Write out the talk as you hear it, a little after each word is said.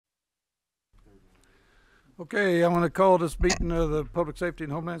Okay, I'm going to call this meeting of the Public Safety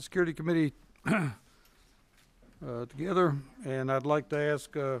and Homeland Security Committee together, and I'd like to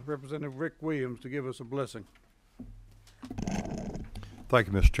ask Representative Rick Williams to give us a blessing. Thank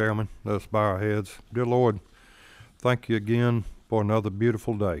you, Mr. Chairman. Let us bow our heads. Dear Lord, thank you again for another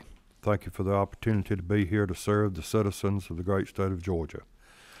beautiful day. Thank you for the opportunity to be here to serve the citizens of the great state of Georgia.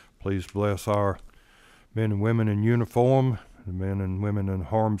 Please bless our men and women in uniform, the men and women in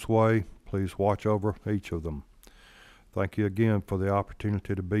harm's way. Please watch over each of them. Thank you again for the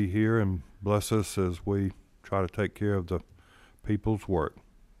opportunity to be here, and bless us as we try to take care of the people's work.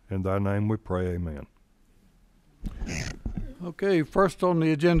 In thy name we pray, amen. Okay, first on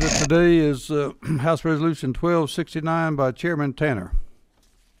the agenda today is House Resolution 1269 by Chairman Tanner.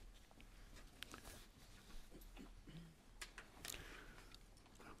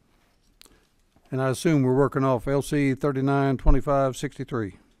 And I assume we're working off LC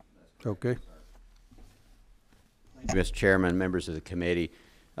 392563. Okay. Thank you, Mr. Chairman, members of the committee.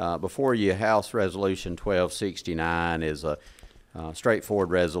 Before you, House Resolution 1269 is a straightforward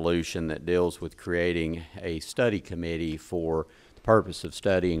resolution that deals with creating a study committee for the purpose of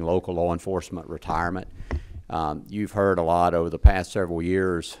studying local law enforcement retirement. You've heard a lot over the past several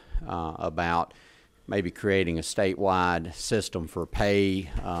years about maybe creating a statewide system for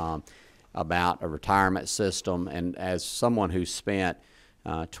pay, about a retirement system, and as someone who's spent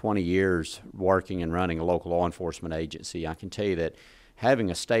 20 years working and running a local law enforcement agency, I can tell you that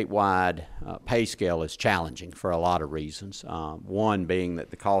having a statewide pay scale is challenging for a lot of reasons. One being that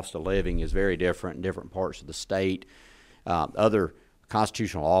the cost of living is very different in different parts of the state. Other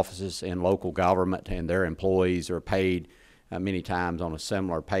constitutional offices in local government and their employees are paid many times on a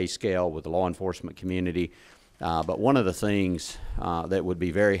similar pay scale with the law enforcement community. But one of the things that would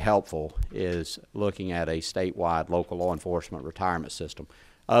be very helpful is looking at a statewide local law enforcement retirement system.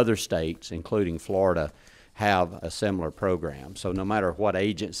 Other states, including Florida, have a similar program. So no matter what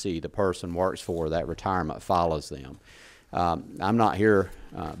agency the person works for, that retirement follows them. I'm not here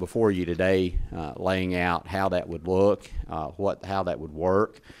before you today laying out how that would look, how that would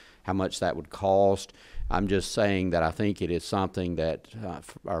work, how much that would cost. I'm just saying that I think it is something that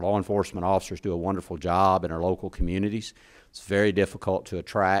our law enforcement officers do a wonderful job in our local communities. It's very difficult to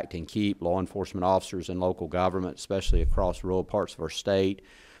attract and keep law enforcement officers in local government, especially across rural parts of our state.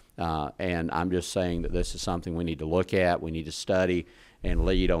 And I'm just saying that this is something we need to look at, we need to study and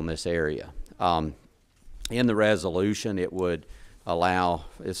lead on this area. In the resolution, it would allow,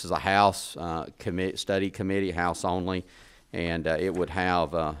 this is a House study committee, House only, and it would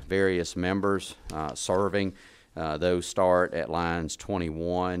have various members serving. Those start at lines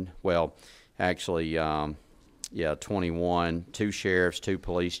 21. Well, actually, 21, 2 sheriffs, 2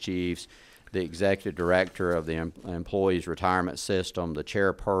 police chiefs, the executive director of the Employees Retirement System, the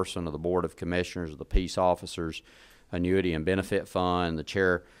chairperson of the Board of Commissioners of the Peace Officers Annuity and Benefit Fund, the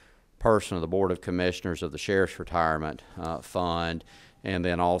chairperson of the Board of Commissioners of the Sheriff's Retirement Fund, and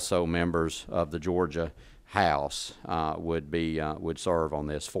then also members of the Georgia House would serve on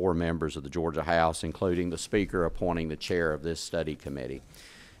this. 4 members of the Georgia House, including the Speaker appointing the chair of this study committee.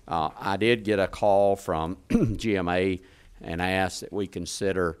 I did get a call from GMA and asked that we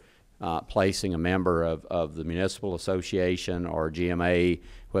consider placing a member of the Municipal Association or GMA,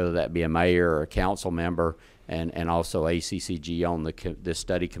 whether that be a mayor or a council member, and also ACCG on this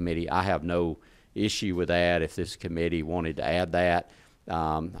study committee. I have no issue with that if this committee wanted to add that.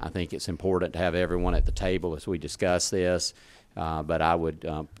 I think it's important to have everyone at the table as we discuss this, but I would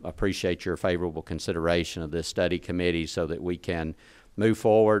appreciate your favorable consideration of this study committee so that we can move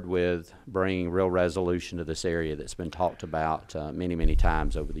forward with bringing real resolution to this area that's been talked about many, many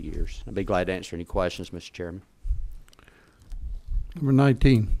times over the years. I'd be glad to answer any questions, Mr. Chairman. Number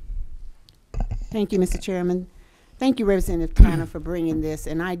 19. Thank you, Mr. Chairman. Thank you, Representative Tanner, for bringing this,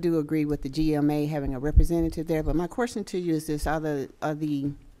 and I do agree with the GMA having a representative there. But my question to you is this: are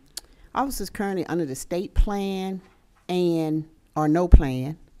the officers currently under the state plan or no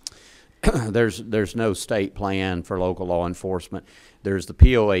plan? There's no state plan for local law enforcement. There's the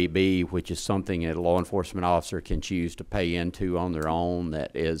POAB, which is something that a law enforcement officer can choose to pay into on their own.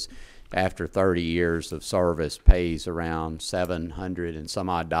 That is, after 30 years of service, pays around $700 and some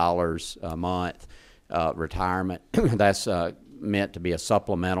odd a month. Retirement. That's meant to be a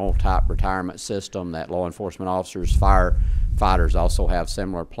supplemental type retirement system that law enforcement officers, firefighters also have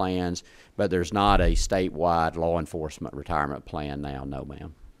similar plans, but there's not a statewide law enforcement retirement plan now, no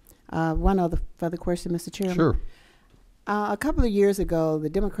ma'am. One other further question, Mr. Chairman. Sure. A couple of years ago, the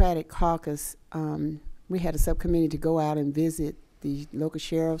Democratic caucus, we had a subcommittee to go out and visit the local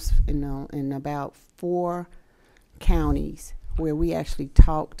sheriffs in about 4 counties where we actually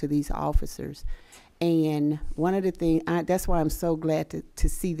talked to these officers. And one of the things, that's why I'm so glad to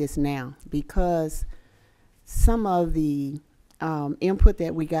see this now, because some of the input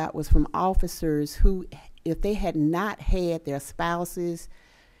that we got was from officers who, if they had not had their spouses'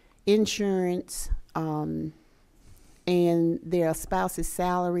 insurance and their spouse's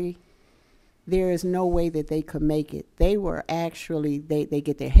salary, there is no way that they could make it. They were actually, they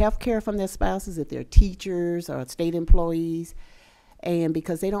get their health care from their spouses if they're teachers or state employees, and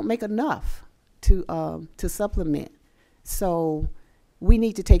because they don't make enough to supplement. So we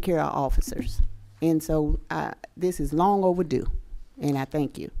need to take care of our officers. And so this is long overdue, and I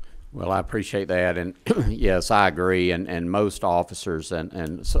thank you. Well, I appreciate that, and yes, I agree. And most officers,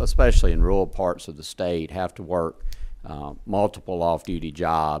 and so especially in rural parts of the state, have to work multiple off-duty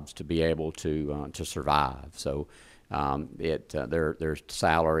jobs to be able to survive. So their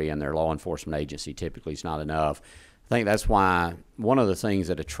salary and their law enforcement agency typically is not enough. I think that's why one of the things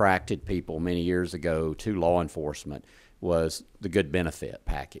that attracted people many years ago to law enforcement was the good benefit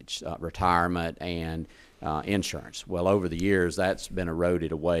package, retirement and insurance. Well, over the years, that's been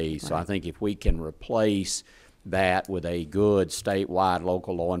eroded away. So I think if we can replace that with a good statewide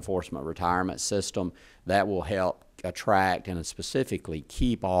local law enforcement retirement system, that will help attract and specifically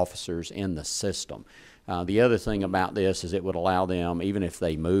keep officers in the system. The other thing about this is it would allow them, even if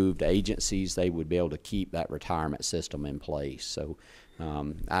they moved agencies, they would be able to keep that retirement system in place. So,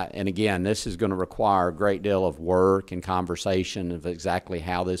 and again, this is going to require a great deal of work and conversation of exactly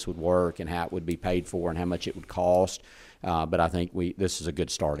how this would work and how it would be paid for and how much it would cost. But I think this is a good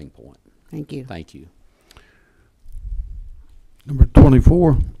starting point. Thank you. Thank you. Number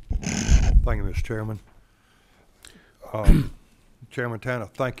 24. Thank you, Mr. Chairman. Chairman Tanner,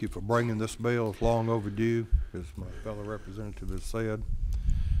 thank you for bringing this bill. It's long overdue, as my fellow representative has said.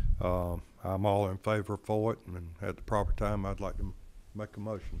 I'm all in favor for it, and at the proper time, I'd like to make a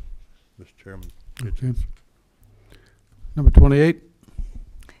motion, Mr. Chairman. Okay. Number 28.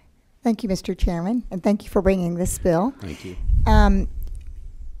 Thank you, Mr. Chairman, and thank you for bringing this bill. Thank you.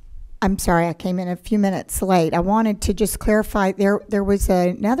 I'm sorry, I came in a few minutes late. I wanted to just clarify, there was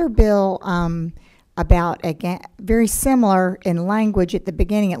another bill about very similar in language at the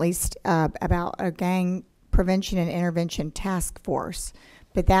beginning, at least, about a gang prevention and intervention task force,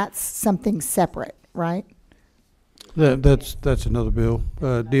 but that's something separate, right? That's another bill.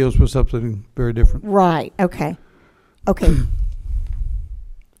 Deals with something very different. Right. Okay. Okay.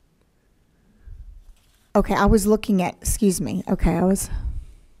 Okay. I was looking at. Excuse me. Okay, I was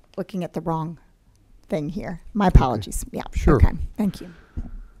looking at the wrong thing here. My apologies. Okay. Yeah. Sure. Okay. Thank you.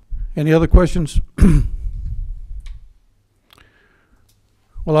 Any other questions?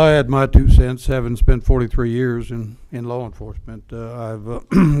 Well, I add my 2 cents. Having spent 43 years in law enforcement, I've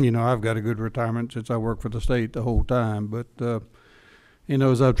I've got a good retirement since I worked for the state the whole time. But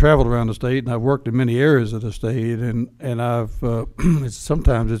as I've traveled around the state and I've worked in many areas of the state, and I've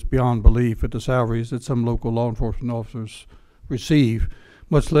sometimes it's beyond belief at the salaries that some local law enforcement officers receive,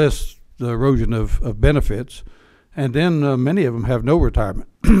 much less the erosion of benefits. And then many of them have no retirement.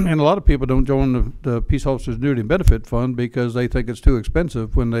 And a lot of people don't join the Peace Officers Annuity and Benefit Fund because they think it's too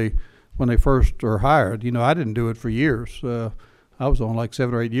expensive when they first are hired. I didn't do it for years. I was on like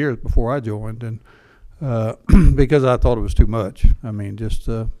 7 or 8 years before I joined, and because I thought it was too much. I mean,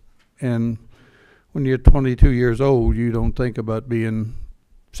 and when you're 22 years old, you don't think about being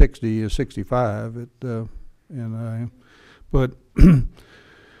 60 or 65. But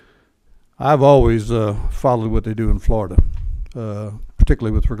I've always followed what they do in Florida,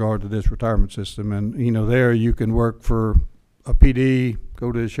 particularly with regard to this retirement system. And, there you can work for a PD,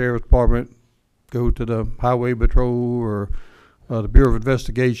 go to the Sheriff's Department, go to the Highway Patrol or the Bureau of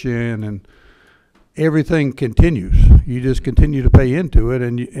Investigation, and everything continues. You just continue to pay into it,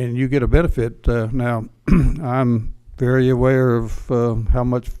 and you get a benefit. Now, I'm very aware of how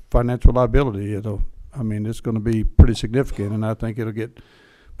much financial liability it's going to be pretty significant, and I think it'll get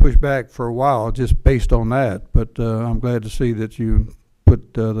pushed back for a while just based on that. But I'm glad to see that you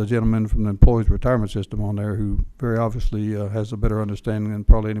put the gentleman from the Employees Retirement System on there, who very obviously has a better understanding than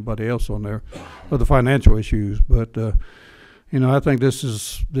probably anybody else on there of the financial issues. But I think this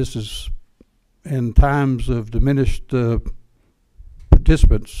is in times of diminished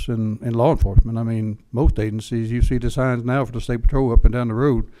participants in law enforcement. I mean, most agencies, you see the signs now for the State Patrol up and down the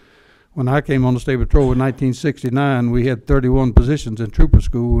road. When I came on the State Patrol in 1969, we had 31 positions in trooper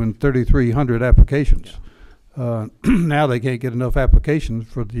school and 3,300 applications. Now they can't get enough applications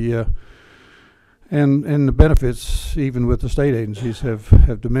for the and the benefits, even with the state agencies,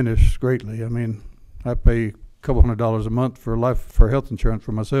 have diminished greatly. I mean, I pay a couple $100 a month for health insurance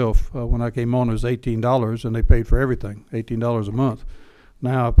for myself. When I came on, it was $18, and they paid for everything, $18 a month.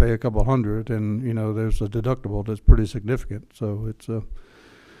 Now I pay a couple hundred, and you know there's a deductible that's pretty significant. So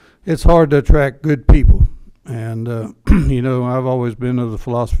it's hard to attract good people. And you know, I've always been of the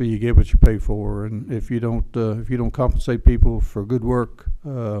philosophy you get what you pay for, and if you don't compensate people for good work,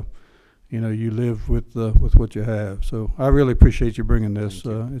 you know, you live with what you have. So I really appreciate you bringing this.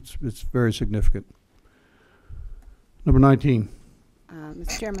 It's very significant. Number 19.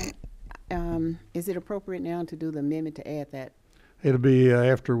 Mr. Chairman, is it appropriate now to do the amendment to add that? It'll be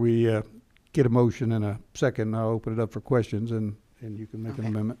after we get a motion and a second. I'll open it up for questions, and you can make an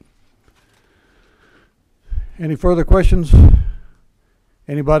amendment. Any further questions?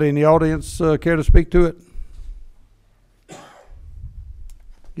 Anybody in the audience care to speak to it?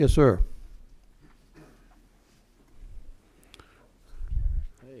 Yes, sir.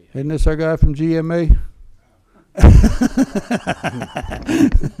 Isn't this our guy from GMA?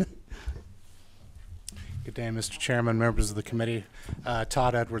 Good day, Mr. Chairman, members of the committee.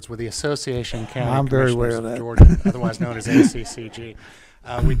 Todd Edwards with the Association of County I'm very Commissioners aware of of that. Georgia, otherwise known as ACCG.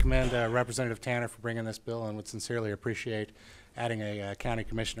 We commend Representative Tanner for bringing this bill and would sincerely appreciate adding a county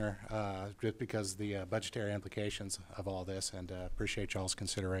commissioner just because the budgetary implications of all this, and appreciate y'all's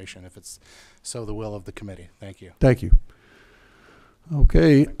consideration if it's so the will of the committee. Thank you. Thank you.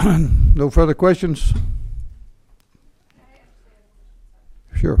 Okay, no further questions?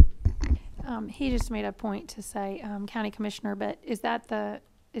 Sure. He just made a point to say county commissioner, but is that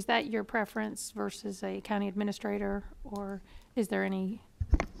your preference versus a county administrator, or is there any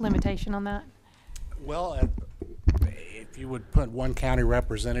limitation on that? Well, if you would put one county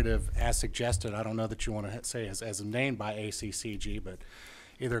representative as suggested, I don't know that you want to say as named by ACCG, but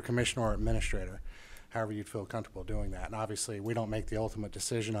either commissioner or administrator, however you'd feel comfortable doing that. And obviously, we don't make the ultimate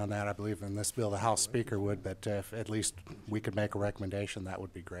decision on that. I believe in this bill, the House Speaker would, but if at least we could make a recommendation, that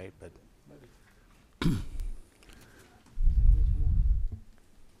would be great. But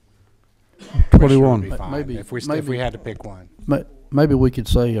 21. would be fine Maybe- if we maybe- had to pick one. Maybe we could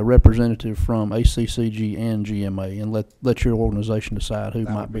say a representative from ACCG and GMA, and let your organization decide who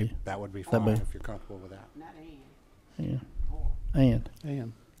That might would be. That would be That'd fine be- if you're comfortable with that. Yeah. And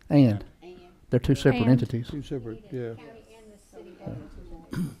And they're two separate And. entities. two separate, yeah.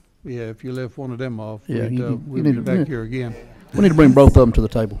 Yeah, if you left one of them off, Yeah, you we'll need be to- back here again. We need to bring both of them to the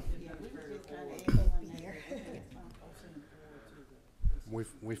table.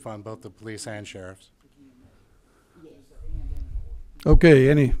 We fund both the police and sheriffs. Okay,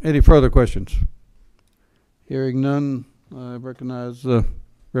 any further questions? Hearing none, I recognize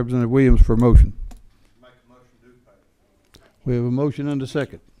Representative Williams for a motion. We have a motion and a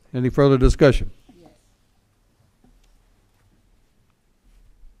second. Any further discussion?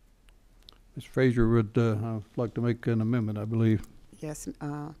 Ms. Frazier would like to make an amendment, I believe. Yes,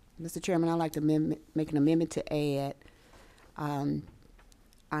 Mr. Chairman, I'd like to make an amendment to add, I'm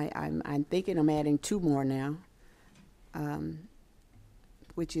thinking I'm adding two more now,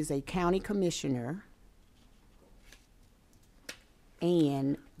 which is a county commissioner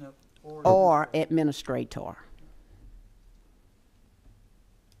and or administrator.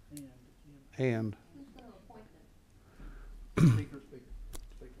 And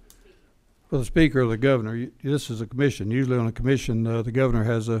for the speaker or the governor, this is a commission. Usually on a commission, the governor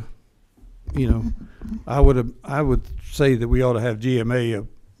has a, you know, I would say that we ought to have GMA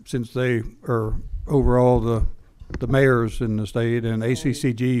since they are over all the mayors in the state, and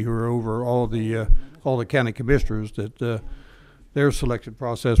ACCG who are over all the county commissioners, that their selection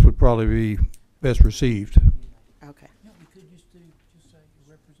process would probably be best received. Okay.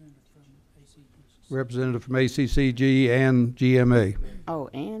 Representative from ACCG and GMA. Oh,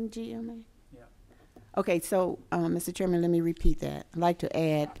 and GMA? Yeah. Okay, so, Mr. Chairman, let me repeat that. I'd like to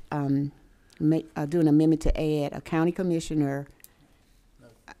add, do an amendment to add a county commissioner.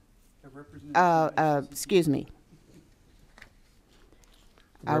 Excuse me.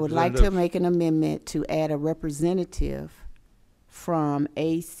 I would like to make an amendment to add a representative from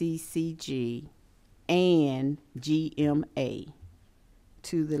ACCG and GMA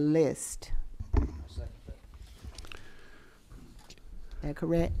to the list. That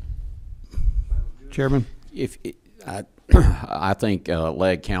correct? Chairman? I think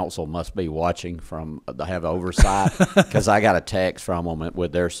lead council must be watching from have oversight, because I got a text from them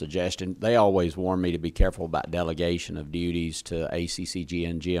with their suggestion. They always warn me to be careful about delegation of duties to ACCG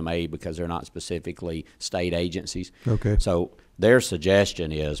and GMA because they're not specifically state agencies. Okay. So their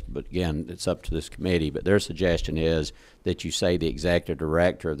suggestion is, but again, it's up to this committee, but their suggestion is that you say the executive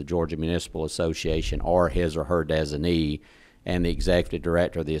director of the Georgia Municipal Association or his or her designee, and the executive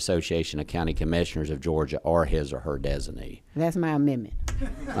director of the Association of County Commissioners of Georgia or his or her designee. That's my amendment.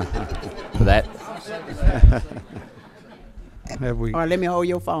 That Have we, Or let me hold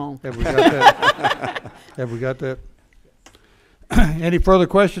your phone. have we got that? Have we got that? Any further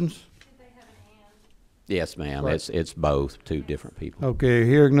questions? Yes, ma'am. Right. It's both, two different people. Okay,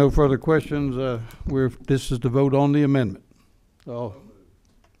 hearing no further questions, this is to vote on the amendment. Oh.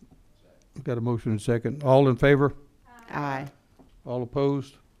 Got a motion and second. All in favor? Aye. All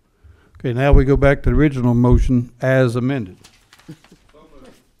opposed? Okay, now we go back to the original motion as amended.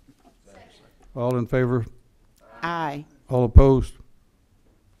 All in favor? Aye. All opposed?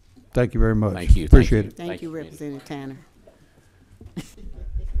 Thank you very much. Thank you. Appreciate it. Thank you, Committee. Representative Tanner.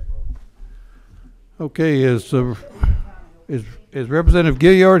 Okay, is Representative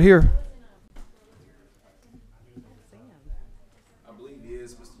Gilliard here? I believe he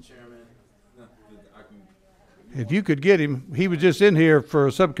is, Mr. Chairman. No, I can, If you could get him, he was just in here for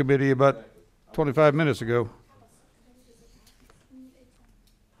a subcommittee about 25 minutes ago.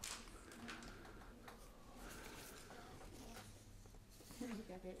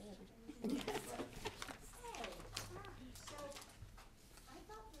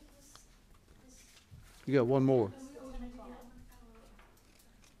 You got one more.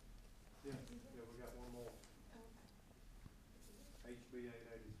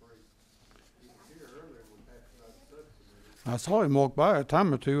 I saw him walk by a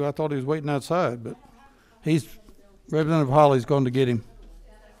time or two. I thought he was waiting outside, but Representative Holly's going to get him.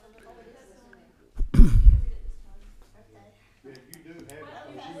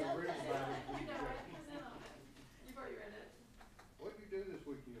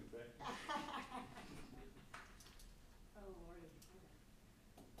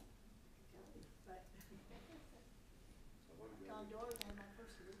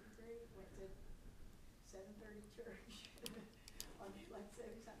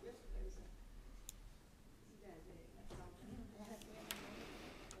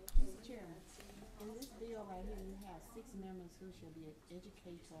 In this bill right here, you have 6 members who shall be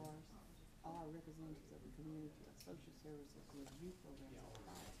educators or representatives of the community of social services with youth programs.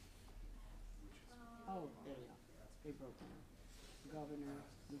 Oh, there you go. They broke down. Governor,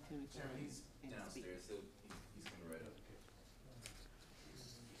 lieutenant governor, he's and speaker. downstairs, so he's coming right up.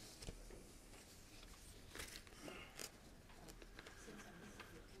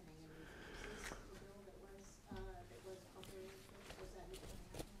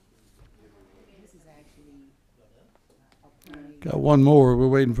 This is actually appointing Got one more. We're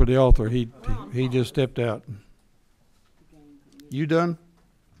waiting for the author. He just stepped out. You done?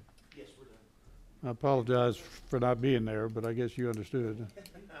 Yes, we're done. I apologize for not being there, but I guess you understood.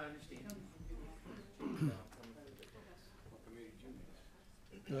 I understand.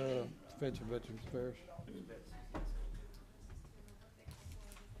 Convention Veterans Affairs.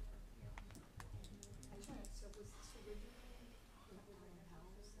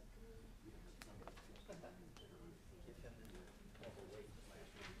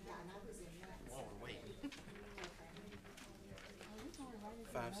 While we're waiting.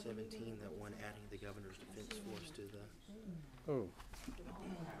 517, that one adding the governor's defense force to the. Oh.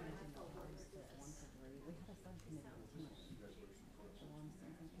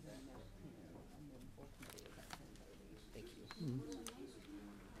 Thank you.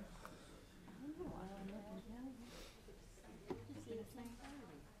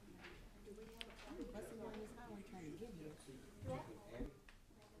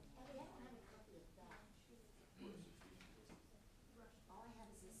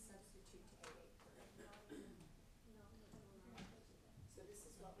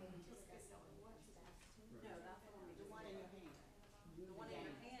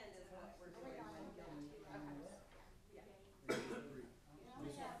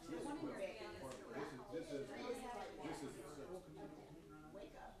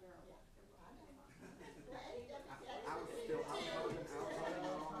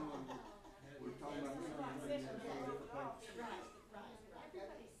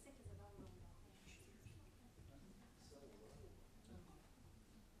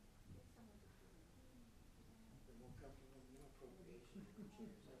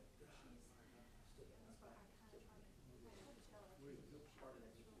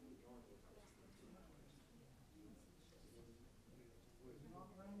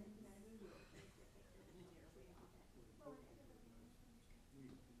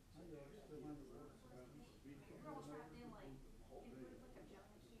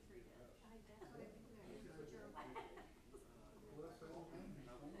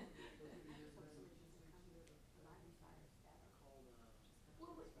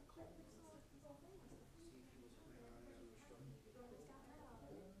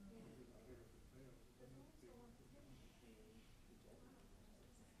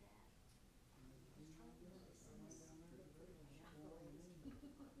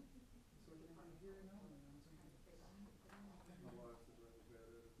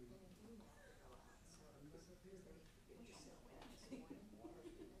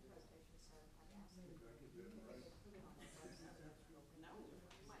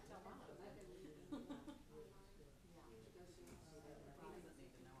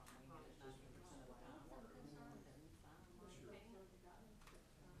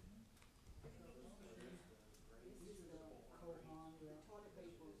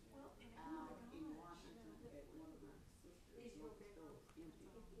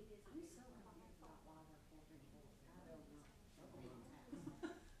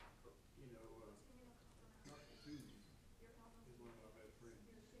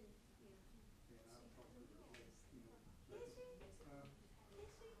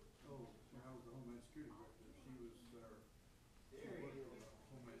 Oh, when I was the Homeland Security Director, she was our, she worked on the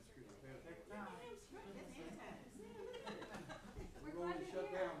Homeland Security Task Force. We're going to shut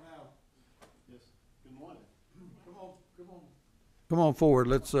down now. Yes, good morning. Come on, come on. Come on forward,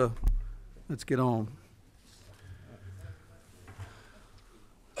 let's get on.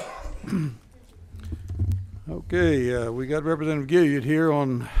 Okay, we got Representative Gilliard here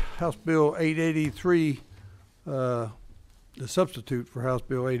on House Bill 883, the substitute for House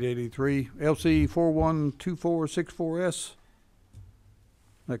Bill 883, LC 412464S. Is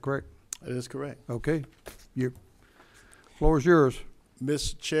that correct? That is correct. Okay, your floor is yours.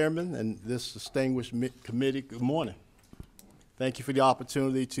 Mr. Chairman and this distinguished committee, good morning. Thank you for the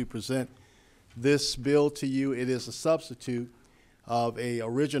opportunity to present this bill to you. It is a substitute of a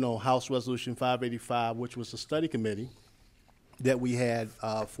original House Resolution 585, which was a study committee that we had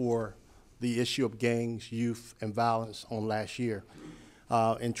for the issue of gangs, youth, and violence on last year.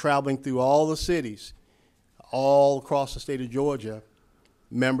 And traveling through all the cities, all across the state of Georgia,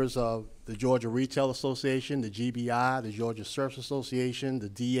 members of the Georgia Retail Association, the GBI, the Georgia Surf Association, the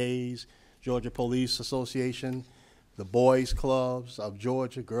DAs, Georgia Police Association, the Boys Clubs of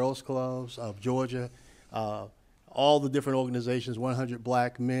Georgia, Girls Clubs of Georgia, all the different organizations, 100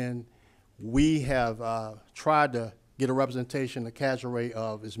 Black Men. We have tried to get a representation, a casual rate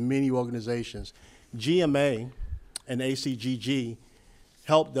of as many organizations. GMA and ACGG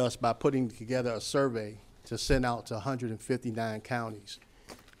helped us by putting together a survey to send out to 159 counties.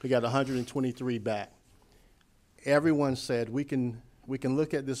 We got 123 back. Everyone said we can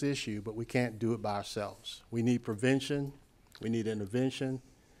look at this issue, but we can't do it by ourselves. We need prevention, we need intervention,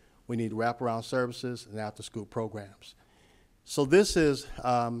 we need wraparound services and after-school programs. So this is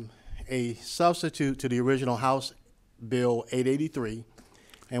a substitute to the original House Bill 883,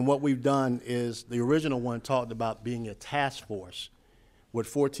 and what we've done is the original one talked about being a task force with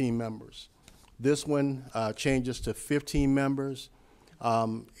 14 members. This one changes to 15 members.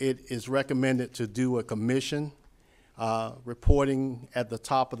 It is recommended to do a commission reporting at the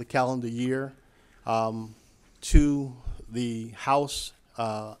top of the calendar year to the House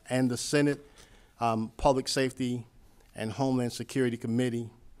and the Senate Public Safety and Homeland Security Committee.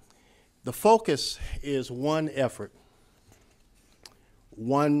 The focus is one effort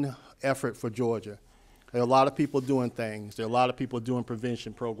for Georgia. There are a lot of people doing things. There are a lot of people doing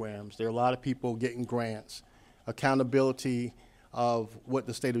prevention programs. There are a lot of people getting grants. Accountability of what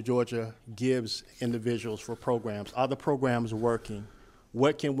the state of Georgia gives individuals for programs. Are the programs working?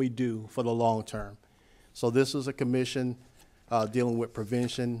 What can we do for the long term? So this is a commission dealing with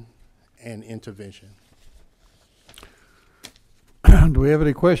prevention and intervention. Do we have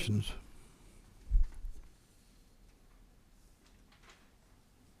any questions?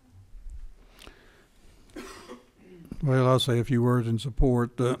 Well, I'll say a few words in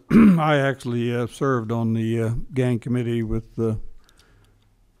support. I actually served on the gang committee with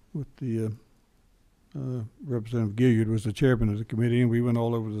Representative Gilliard was the chairman of the committee, and we went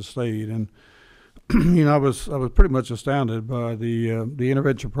all over the state. And you know, I was pretty much astounded by the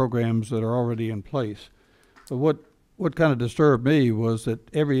intervention programs that are already in place. But what kind of disturbed me was that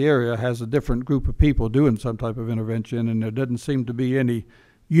every area has a different group of people doing some type of intervention, and there doesn't seem to be any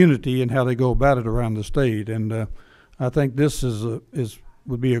unity in how they go about it around the state. And I think this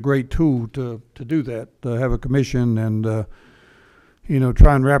would be a great tool to do that, to have a commission and you know,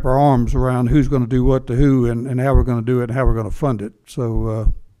 try and wrap our arms around who's going to do what to who and how we're going to do it and how we're going to fund it.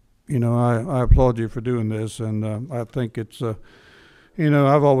 So you know, I applaud you for doing this, and I think it's you know,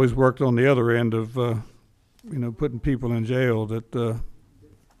 I've always worked on the other end of you know, putting people in jail that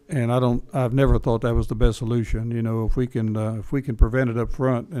and I've never thought that was the best solution. You know, if we can prevent it up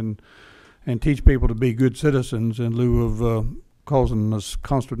front and teach people to be good citizens in lieu of causing us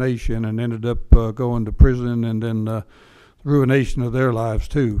consternation and ended up going to prison and then ruination of their lives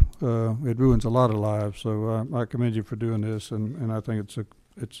too. It ruins a lot of lives. So I commend you for doing this, and I think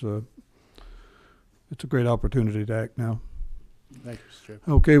it's a great opportunity to act now. Thank you, Mr. Chairman.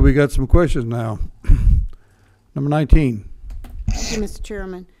 Okay, we got some questions now. Number 19. Thank you, Mr.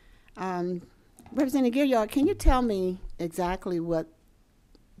 Chairman. Representative Gilliard, can you tell me exactly what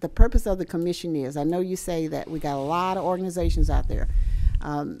the purpose of the commission is? I know you say that we got a lot of organizations out there.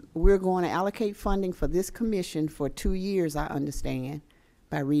 We're going to allocate funding for this commission for 2 years, I understand,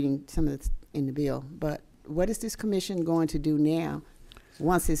 by reading some of it's in the bill. But what is this commission going to do now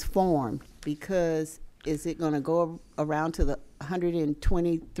once it's formed? Because is it going to go around to the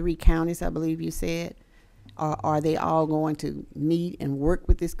 123 counties, I believe you said? Or are they all going to meet and work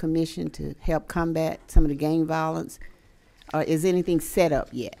with this commission to help combat some of the gang violence? Or is anything set up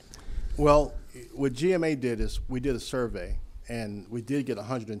yet? Well, what GMA did is we did a survey, and we did get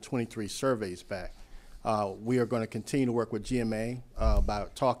 123 surveys back. We are going to continue to work with GMA by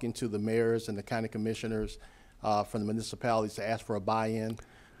talking to the mayors and the county commissioners from the municipalities to ask for a buy-in.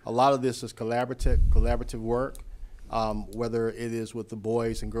 A lot of this is collaborative work, whether it is with the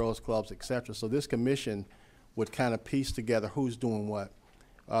boys and girls clubs, et cetera. So this commission would kind of piece together who's doing what.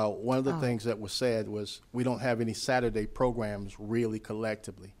 One of the things that was said was we don't have any Saturday programs really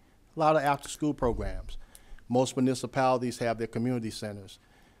collectively. A lot of after-school programs. Most municipalities have their community centers.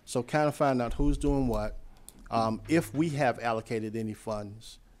 So kind of find out who's doing what. If we have allocated any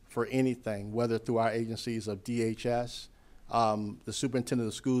funds for anything, whether through our agencies of DHS, the superintendent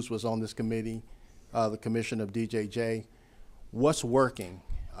of schools was on this committee, the commissioner of DJJ, what's working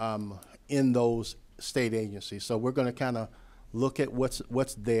in those state agencies. So we're going to kind of look at what's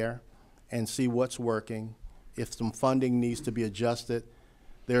there and see what's working. If some funding needs to be adjusted,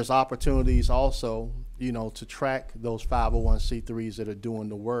 there's opportunities also, you know, to track those 501c3s that are doing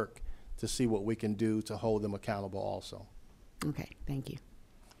the work to see what we can do to hold them accountable also. Okay, thank you.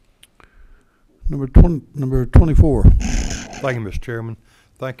 Number 24. Thank you, Mr. Chairman.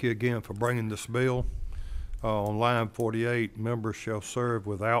 Thank you again for bringing this bill. On line 48, members shall serve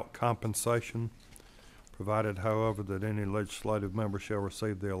without compensation, provided, however, that any legislative member shall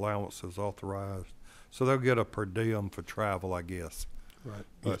receive the allowances authorized. So they'll get a per diem for travel, I guess. Right.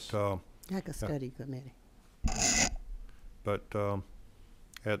 But, Yes. Like a study committee. but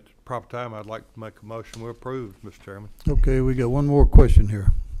at the proper time, I'd like to make a motion we approve, Mr. Chairman. Okay, we got one more question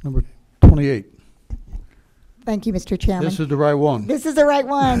here. Number 28. Thank you, Mr. Chairman. This is the right one. This is the right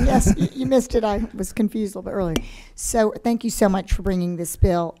one. Yes, you missed it. I was confused a little bit earlier. So thank you so much for bringing this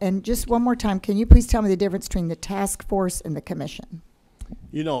bill. And just one more time, can you please tell me the difference between the task force and the commission?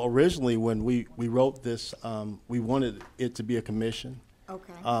 You know, originally when we wrote this, we wanted it to be a commission.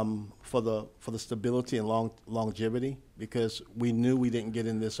 Okay. For the stability and longevity, because we knew we didn't get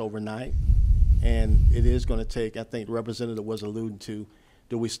in this overnight, and it is going to take, I think the representative was alluding to,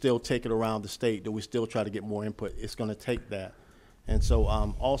 do we still take it around the state? Do we still try to get more input? It's going to take that. And so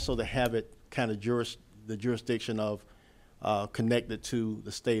also to have it kind of the jurisdiction of connected to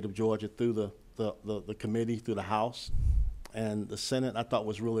the state of Georgia through the committee, through the House and the Senate, I thought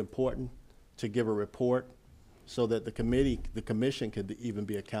was really important to give a report so that the commission could even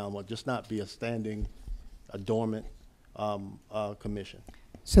be accountable, just not be a dormant commission.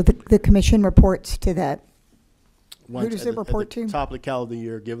 So the commission reports to that. Once Who does at it the- report at the to? top of the calendar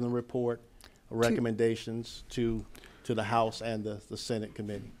year, giving the report, recommendations to the House and the Senate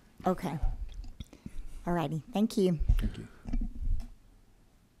committee. Okay. All righty. Thank you. Thank you.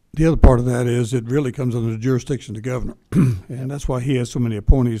 The other part of that is it really comes under the jurisdiction of the governor, and that's why he has so many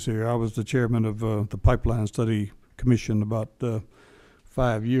appointees here. I was the chairman of the Pipeline Study Commission about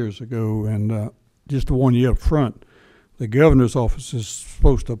 5 years ago, and just to warn you up front, the governor's office is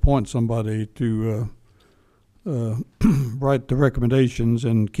supposed to appoint somebody to write the recommendations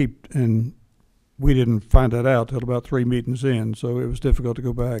and we didn't find that out till about 3 meetings in, so it was difficult to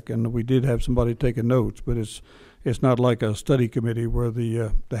go back, and we did have somebody taking notes, but it's not like a study committee where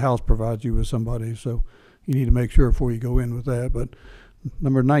the House provides you with somebody, so you need to make sure before you go in with that. But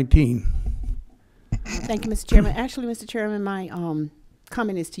number 19. Thank you, Mr. Chairman. Actually, Mr. Chairman, my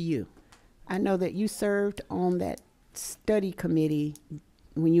comment is to you. I know that you served on that study committee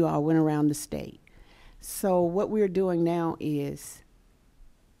when you all went around the state. So what we're doing now is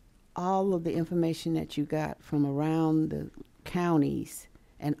all of the information that you got from around the counties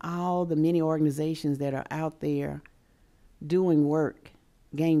and all the many organizations that are out there doing work,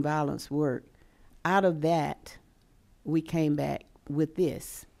 gang violence work, out of that, we came back with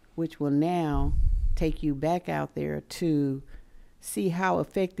this, which will now take you back out there to see how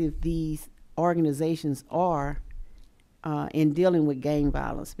effective these organizations are in dealing with gang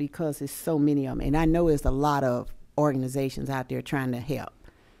violence, because there's so many of them. And I know there's a lot of organizations out there trying to help.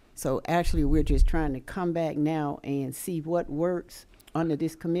 So actually, we're just trying to come back now and see what works under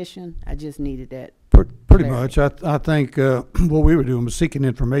this commission. I just needed that Pretty clarity. much. I think what we were doing was seeking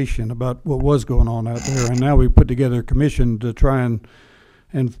information about what was going on out there, and now we put together a commission to try and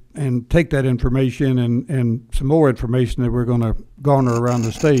take that information and some more information that we're going to garner around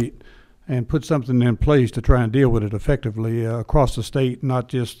the state and put something in place to try and deal with it effectively across the state, not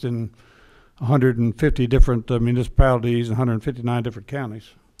just in 150 different municipalities and 159 different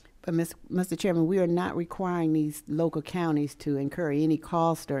counties. But Mr. Chairman, we are not requiring these local counties to incur any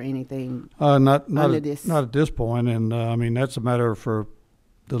cost or anything. Not Under at, this. not at this point, and I mean that's a matter for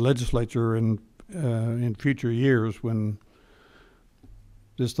the legislature in future years when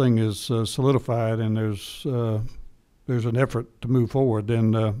this thing is solidified and there's an effort to move forward.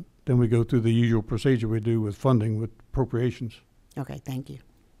 Then we go through the usual procedure we do with funding with appropriations. Okay, thank you.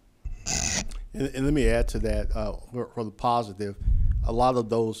 And let me add to that, for the positive, a lot of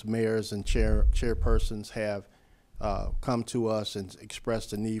those mayors and chairpersons have come to us and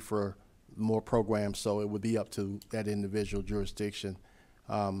expressed the need for more programs, so it would be up to that individual jurisdiction.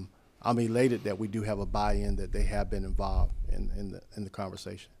 I'm elated that we do have a buy-in, that they have been involved in the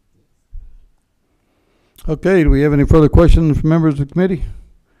conversation. Okay, do we have any further questions from members of the committee?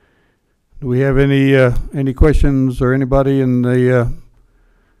 Do we have any questions or anybody in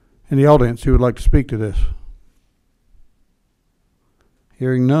the audience who would like to speak to this?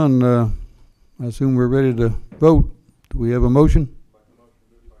 Hearing none, I assume we're ready to vote. Do we have a motion?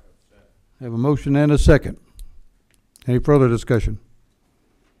 Have a motion and a second. Any further discussion?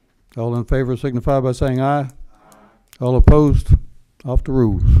 All in favor signify by saying aye. Aye. All opposed? Off the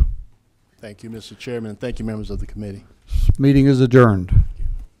rules. Thank you, Mr. Chairman, and thank you, members of the committee. Meeting is adjourned.